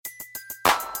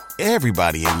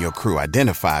Everybody in your crew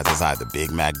identifies as either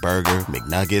Big Mac Burger,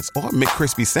 McNuggets, or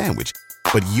McCrispy Sandwich.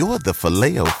 But you're the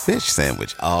Filet-O-Fish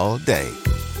Sandwich all day.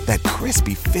 That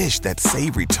crispy fish, that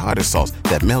savory tartar sauce,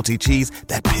 that melty cheese,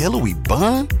 that pillowy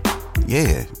bun.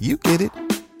 Yeah, you get it.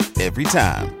 Every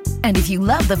time. And if you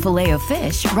love the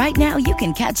Filet-O-Fish, right now you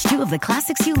can catch two of the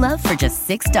classics you love for just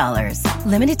 $6.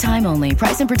 Limited time only.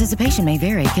 Price and participation may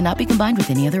vary. Cannot be combined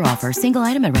with any other offer. Single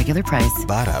item at regular price.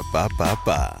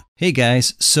 Ba-da-ba-ba-ba. Hey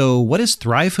guys, so what is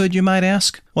Thrivehood, you might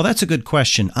ask? Well, that's a good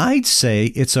question. I'd say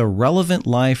it's a relevant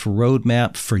life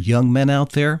roadmap for young men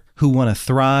out there who want to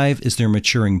thrive as they're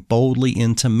maturing boldly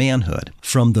into manhood.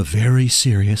 From the very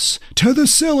serious to the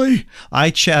silly, I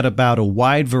chat about a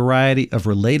wide variety of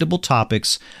relatable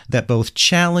topics that both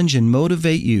challenge and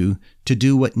motivate you to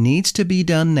do what needs to be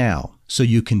done now so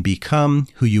you can become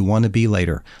who you want to be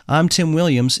later. I'm Tim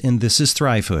Williams, and this is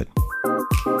Thrivehood.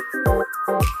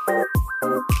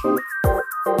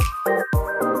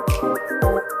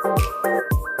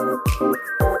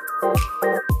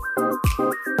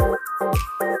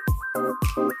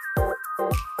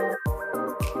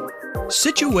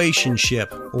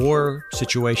 Situationship, or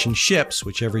situationships,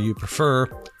 whichever you prefer.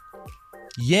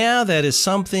 Yeah, that is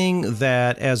something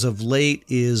that as of late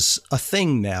is a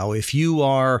thing now. If you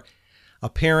are a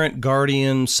parent,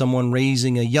 guardian, someone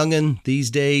raising a young'un these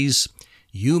days,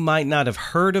 you might not have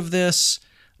heard of this,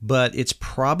 but it's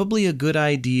probably a good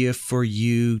idea for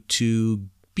you to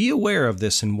be aware of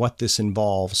this and what this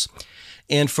involves.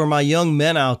 And for my young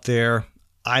men out there,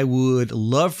 I would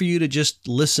love for you to just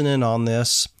listen in on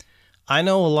this. I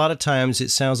know a lot of times it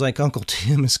sounds like Uncle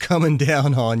Tim is coming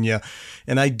down on you,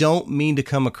 and I don't mean to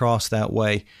come across that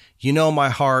way. You know, my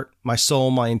heart, my soul,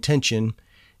 my intention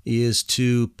is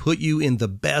to put you in the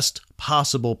best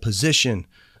possible position.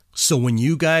 So when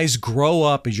you guys grow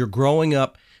up, as you're growing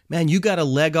up, man, you got a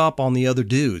leg up on the other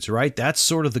dudes, right? That's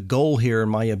sort of the goal here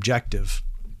and my objective.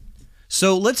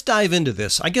 So let's dive into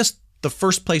this. I guess the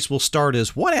first place we'll start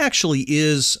is, what actually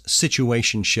is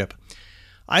situationship?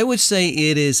 I would say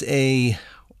it is a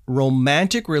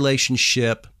romantic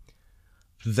relationship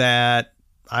that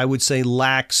I would say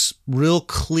lacks real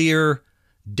clear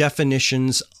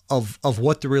definitions of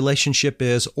what the relationship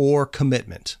is or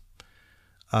commitment.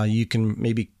 You can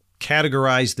maybe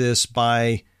categorize this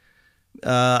by,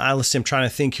 I'm trying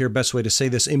to think here, best way to say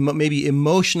this, maybe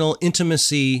emotional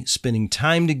intimacy, spending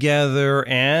time together,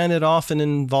 and it often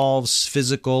involves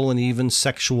physical and even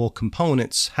sexual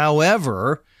components.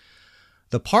 However,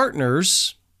 the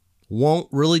partners won't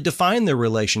really define their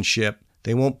relationship.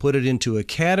 They won't put it into a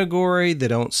category. They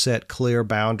don't set clear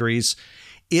boundaries.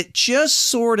 It just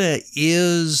sort of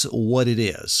is what it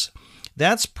is.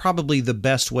 That's probably the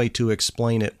best way to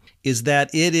explain it, is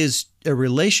that it is a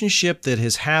relationship that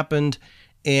has happened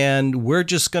and we're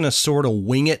just going to sort of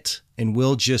wing it and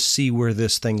we'll just see where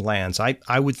this thing lands. I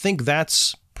would think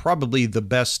that's probably the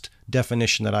best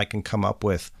definition that I can come up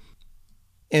with.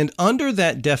 And under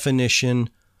that definition,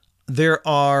 there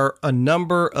are a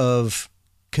number of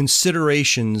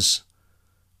considerations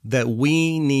that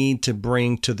we need to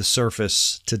bring to the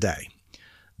surface today.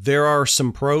 There are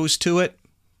some pros to it,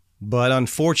 but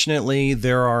unfortunately,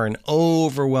 there are an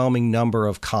overwhelming number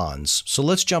of cons. So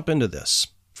let's jump into this.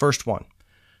 First one,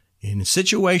 in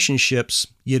situationships,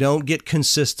 you don't get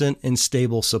consistent and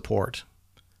stable support.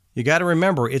 You got to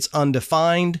remember, it's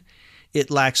undefined. It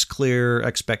lacks clear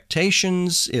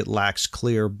expectations. It lacks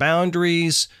clear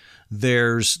boundaries.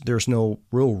 There's no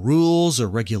real rules or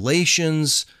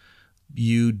regulations.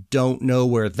 You don't know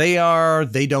where they are.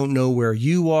 They don't know where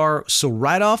you are. So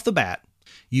right off the bat,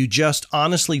 you just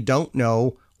honestly don't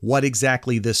know what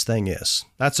exactly this thing is.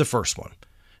 That's the first one.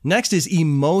 Next is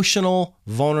emotional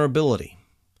vulnerability.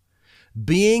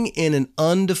 Being in an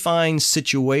undefined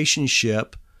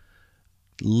situationship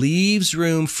leaves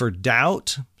room for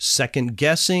doubt, second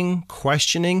guessing,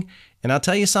 questioning. And I'll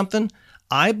tell you something,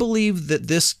 I believe that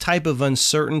this type of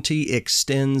uncertainty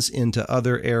extends into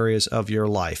other areas of your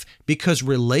life because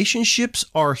relationships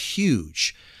are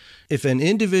huge. If an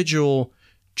individual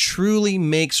truly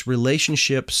makes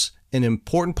relationships an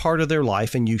important part of their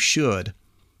life, and you should,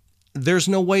 there's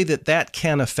no way that that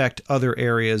can affect other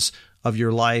areas of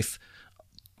your life.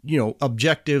 You know,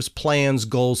 objectives, plans,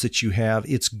 goals that you have,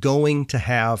 it's going to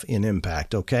have an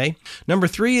impact, okay? Number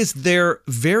 3 is they're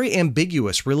very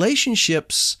ambiguous.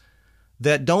 Relationships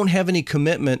that don't have any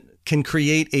commitment can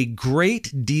create a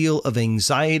great deal of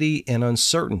anxiety and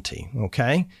uncertainty,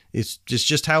 okay? It's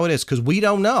just how it is because we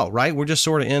don't know, right? We're just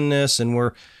sort of in this and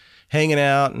we're hanging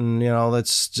out and, you know,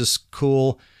 that's just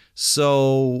cool.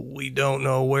 So we don't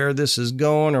know where this is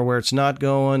going or where it's not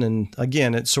going. And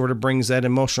again, it sort of brings that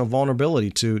emotional vulnerability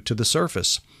to the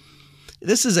surface.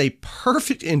 This is a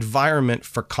perfect environment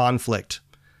for conflict.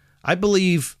 I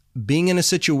believe being in a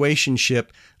situationship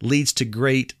leads to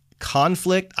great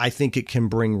conflict. I think it can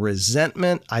bring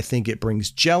resentment. I think it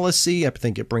brings jealousy. I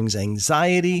think it brings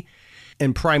anxiety.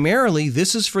 And primarily,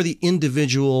 this is for the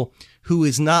individual who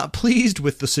is not pleased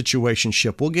with the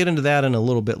situationship. We'll get into that in a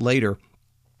little bit later.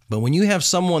 But when you have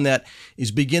someone that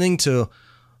is beginning to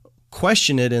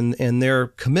question it and their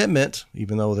commitment,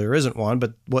 even though there isn't one,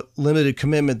 but what limited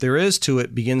commitment there is to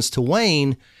it begins to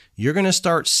wane, you're going to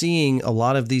start seeing a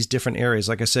lot of these different areas.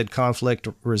 Like I said, conflict,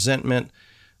 resentment,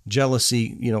 jealousy,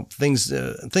 things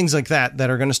like that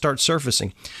are going to start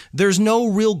surfacing. There's no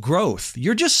real growth.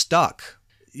 You're just stuck.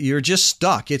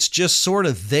 It's just sort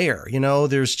of there.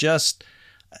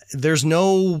 There's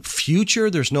no future.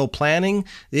 There's no planning.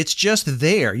 It's just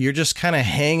there. You're just kind of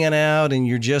hanging out and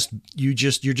you're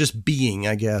just being,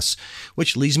 I guess,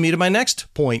 which leads me to my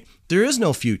next point. There is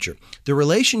no future. The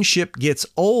relationship gets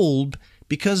old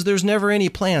because there's never any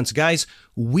plans. Guys,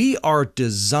 we are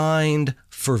designed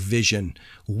for vision.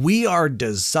 We are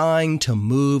designed to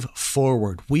move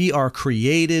forward. We are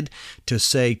created to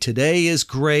say, today is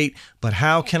great, but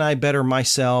how can I better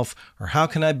myself? Or how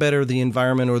can I better the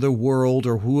environment or the world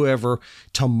or whoever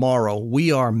tomorrow?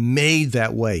 We are made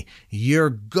that way. You're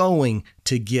going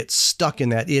to get stuck in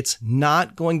that. It's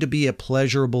not going to be a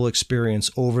pleasurable experience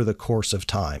over the course of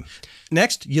time.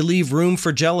 Next, you leave room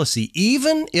for jealousy.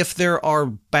 Even if there are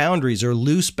boundaries or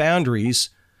loose boundaries,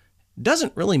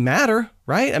 doesn't really matter,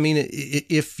 right? I mean,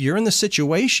 if you're in the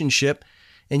situationship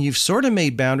and you've sort of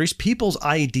made boundaries, people's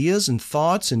ideas and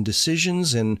thoughts and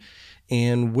decisions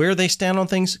and where they stand on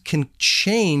things can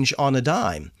change on a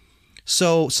dime.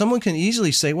 So someone can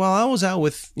easily say, well, I was out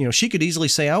with, she could easily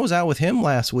say, I was out with him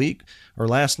last week or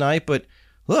last night, but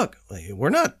look, we're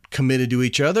not committed to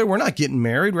each other. We're not getting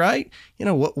married, right?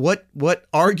 What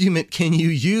argument can you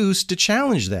use to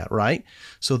challenge that, right?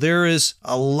 So there is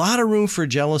a lot of room for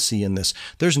jealousy in this.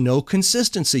 There's no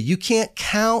consistency. You can't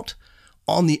count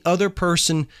on the other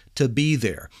person to be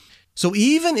there. So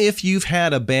even if you've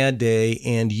had a bad day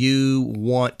and you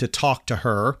want to talk to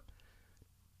her,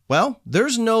 well,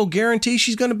 there's no guarantee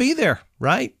she's going to be there,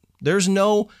 right? There's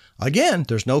no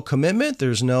commitment.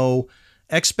 There's no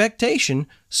expectation.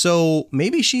 So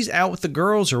maybe she's out with the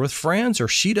girls or with friends, or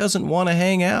she doesn't want to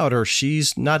hang out, or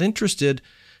she's not interested.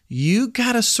 You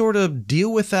got to sort of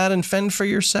deal with that and fend for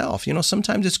yourself.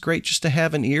 Sometimes it's great just to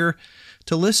have an ear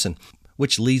to listen,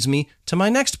 which leads me to my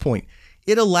next point.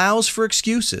 It allows for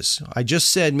excuses. I just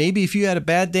said, maybe if you had a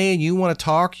bad day and you want to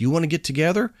talk, you want to get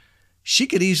together, she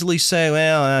could easily say,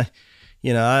 well,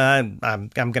 I'm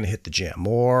going to hit the gym,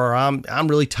 or I'm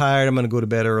really tired. I'm going to go to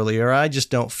bed early, or I just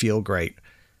don't feel great.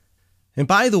 And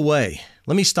by the way,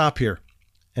 let me stop here.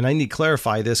 And I need to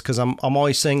clarify this because I'm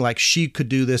always saying like she could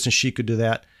do this and she could do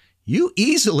that. You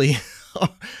easily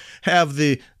have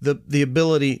the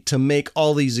ability to make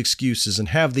all these excuses and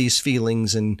have these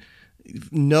feelings and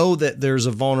know that there's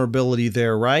a vulnerability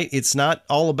there, right? It's not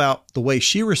all about the way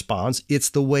she responds. It's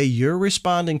the way you're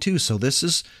responding too. So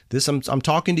I'm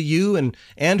talking to you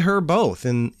and her both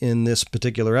in this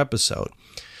particular episode.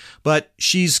 But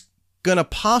she's going to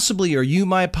possibly, or you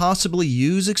might possibly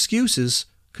use excuses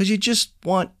because you just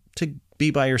want to be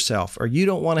by yourself, or you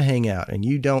don't want to hang out and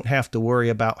you don't have to worry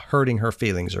about hurting her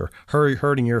feelings or her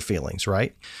hurting your feelings,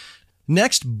 right?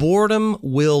 Next, boredom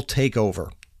will take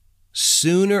over.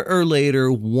 Sooner or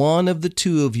later, one of the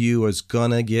two of you is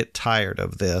going to get tired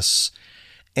of this.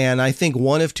 And I think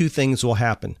one of two things will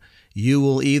happen. You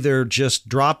will either just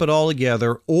drop it all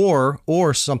together,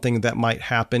 or something that might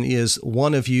happen is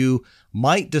one of you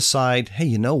might decide, hey,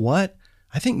 you know what?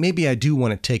 I think maybe I do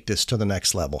want to take this to the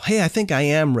next level. Hey, I think I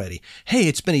am ready. Hey,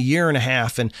 it's been a year and a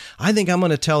half, and I think I'm going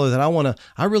to tell her that I want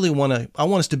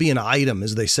us to be an item,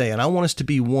 as they say, and I want us to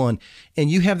be one. And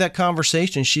you have that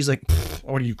conversation. She's like,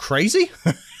 are you crazy?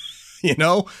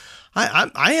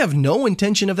 I have no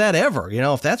intention of that ever.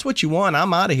 If that's what you want,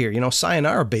 I'm out of here.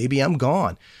 Sayonara, baby, I'm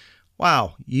gone.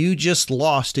 Wow, you just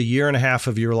lost a year and a half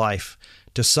of your life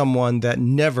to someone that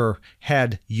never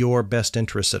had your best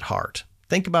interests at heart.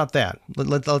 Think about that.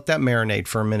 Let that marinate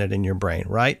for a minute in your brain,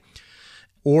 right?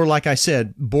 Or like I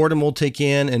said, boredom will take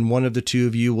in and one of the two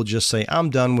of you will just say, I'm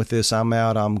done with this, I'm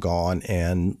out, I'm gone,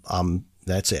 and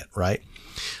that's it, right?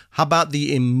 How about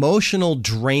the emotional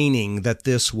draining that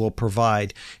this will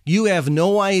provide? You have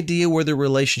no idea where the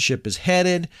relationship is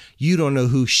headed. You don't know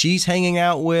who she's hanging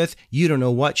out with. You don't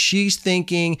know what she's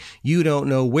thinking. You don't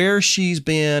know where she's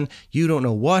been. You don't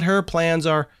know what her plans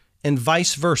are, and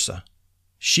vice versa.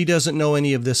 She doesn't know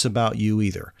any of this about you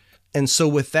either. And so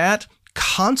with that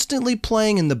constantly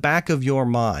playing in the back of your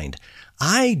mind,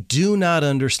 I do not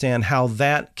understand how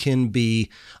that can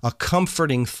be a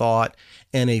comforting thought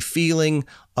and a feeling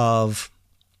of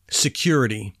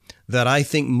security that I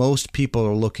think most people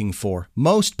are looking for.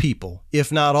 Most people,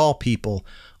 if not all people,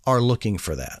 are looking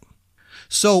for that.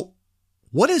 So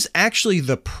what is actually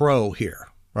the pro here,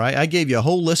 right? I gave you a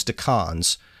whole list of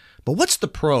cons, but what's the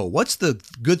pro? What's the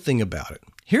good thing about it?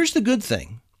 Here's the good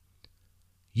thing.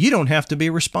 You don't have to be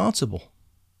responsible.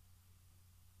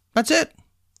 That's it.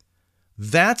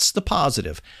 That's the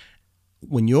positive.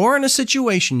 When you're in a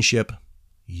situationship,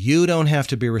 you don't have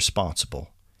to be responsible.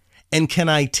 And can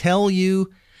I tell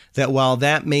you that while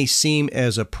that may seem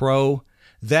as a pro,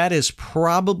 that is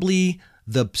probably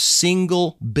the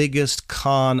single biggest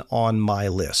con on my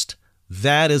list.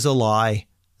 That is a lie.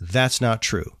 That's not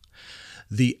true.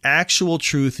 The actual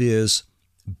truth is,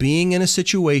 being in a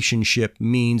situationship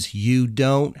means you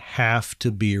don't have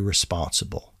to be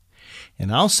responsible.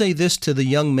 And I'll say this to the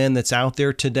young men that's out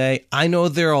there today. I know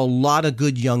there are a lot of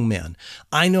good young men.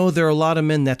 I know there are a lot of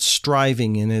men that's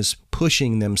striving and is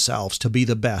pushing themselves to be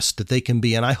the best that they can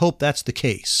be, and I hope that's the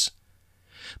case.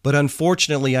 But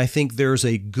unfortunately, I think there's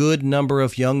a good number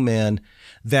of young men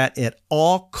that at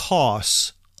all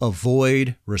costs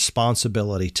avoid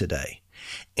responsibility today.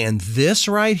 And this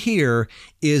right here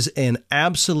is an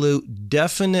absolute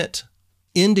definite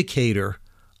indicator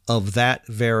of that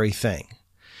very thing.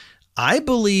 I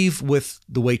believe with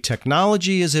the way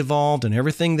technology has evolved and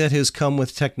everything that has come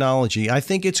with technology, I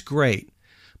think it's great.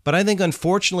 But I think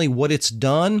unfortunately what it's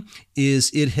done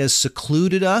is it has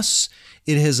secluded us.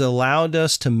 It has allowed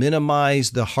us to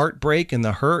minimize the heartbreak and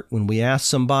the hurt when we ask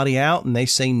somebody out and they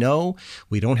say no.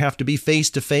 We don't have to be face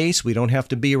to face. We don't have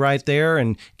to be right there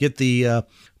and get the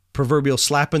proverbial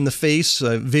slap in the face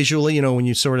visually, when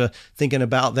you're sort of thinking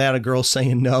about that, a girl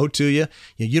saying no to you.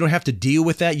 You don't have to deal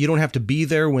with that. You don't have to be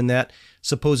there when that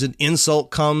supposed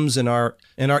insult comes and our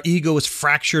ego is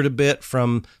fractured a bit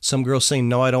from some girl saying,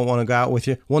 no, I don't want to go out with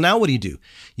you. Well, now what do?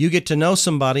 You get to know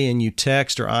somebody and you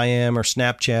text or IM or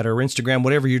Snapchat or Instagram,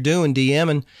 whatever you're doing,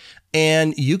 DMing,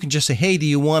 and you can just say, hey, do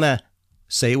you want to,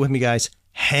 say it with me, guys,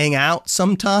 hang out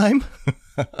sometime?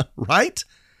 Right?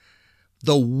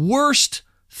 The worst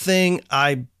thing,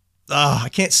 I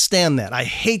can't stand that. I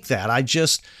hate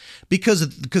that.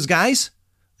 Because guys,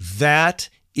 that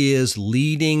is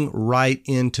leading right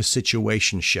into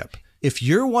situationship. If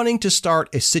you're wanting to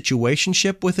start a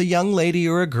situationship with a young lady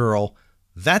or a girl,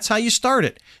 that's how you start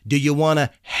it. Do you want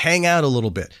to hang out a little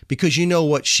bit? Because you know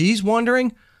what she's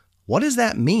wondering? What does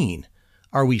that mean?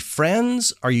 Are we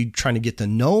friends? Are you trying to get to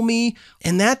know me?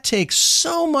 And that takes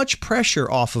so much pressure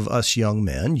off of us young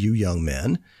men, you young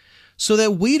men, so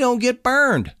that we don't get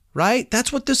burned, right?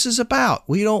 That's what this is about.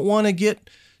 We don't want to get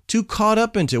too caught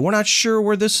up into it. We're not sure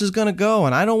where this is going to go,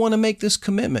 and I don't want to make this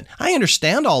commitment. I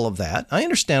understand all of that. I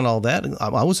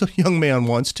was a young man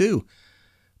once too.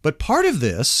 But part of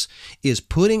this is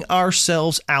putting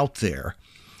ourselves out there,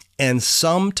 and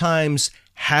sometimes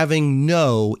having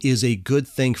no is a good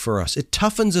thing for us. It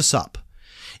toughens us up.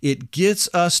 It gets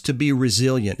us to be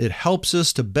resilient. It helps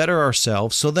us to better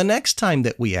ourselves. So the next time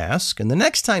that we ask, and the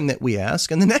next time that we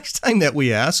ask, and the next time that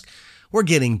we ask, we're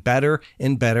getting better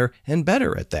and better and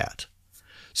better at that.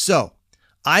 So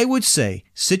I would say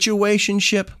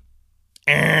situationship,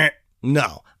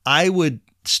 no. I would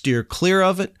steer clear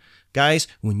of it. Guys,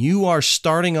 when you are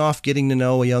starting off getting to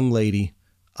know a young lady,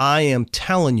 I am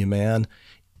telling you, man,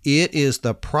 it is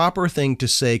the proper thing to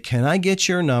say, can I get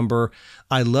your number?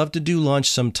 I'd love to do lunch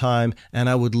sometime, and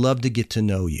I would love to get to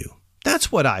know you.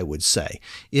 That's what I would say.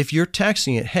 If you're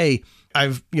texting it, hey,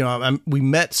 we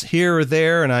met here or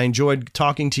there, and I enjoyed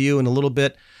talking to you in a little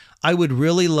bit. I would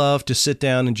really love to sit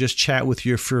down and just chat with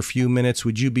you for a few minutes.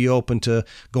 Would you be open to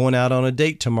going out on a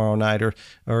date tomorrow night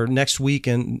or next week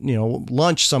and,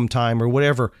 lunch sometime or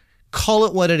whatever? Call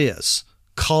it what it is.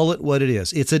 Call it what it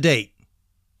is. It's a date.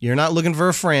 You're not looking for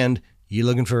a friend. You're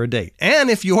looking for a date.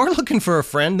 And if you are looking for a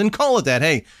friend, then call it that.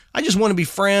 Hey, I just want to be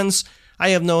friends. I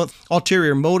have no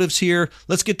ulterior motives here.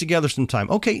 Let's get together sometime.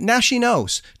 Okay, now she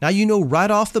knows. Now you know right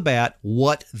off the bat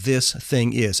what this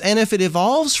thing is. And if it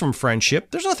evolves from friendship,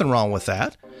 there's nothing wrong with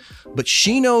that. But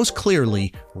she knows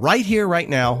clearly, right here, right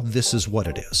now, this is what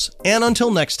it is. And until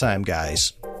next time,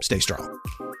 guys, stay strong.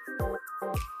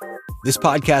 This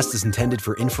podcast is intended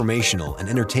for informational and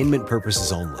entertainment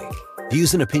purposes only.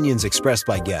 Views and opinions expressed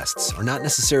by guests are not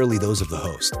necessarily those of the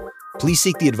host. Please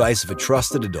seek the advice of a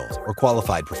trusted adult or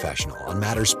qualified professional on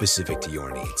matters specific to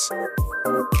your needs.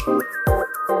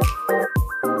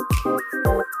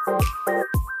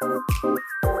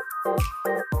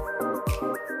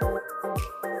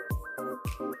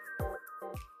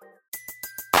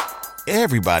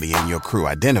 Everybody in your crew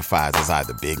identifies as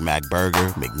either Big Mac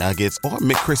Burger, McNuggets, or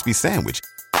McCrispy Sandwich.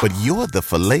 But you're the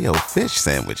Filet-O-Fish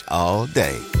Sandwich all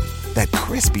day. That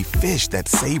crispy fish, that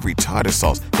savory tartar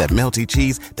sauce, that melty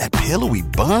cheese, that pillowy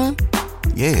bun.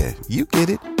 Yeah, you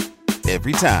get it.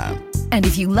 Every time. And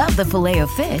if you love the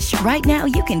Filet-O-Fish, right now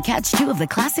you can catch 2 of the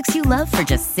classics you love for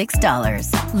just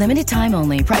 $6. Limited time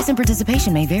only. Price and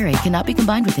participation may vary. Cannot be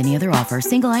combined with any other offer.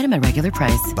 Single item at regular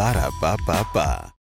price. Ba-da-ba-ba-ba.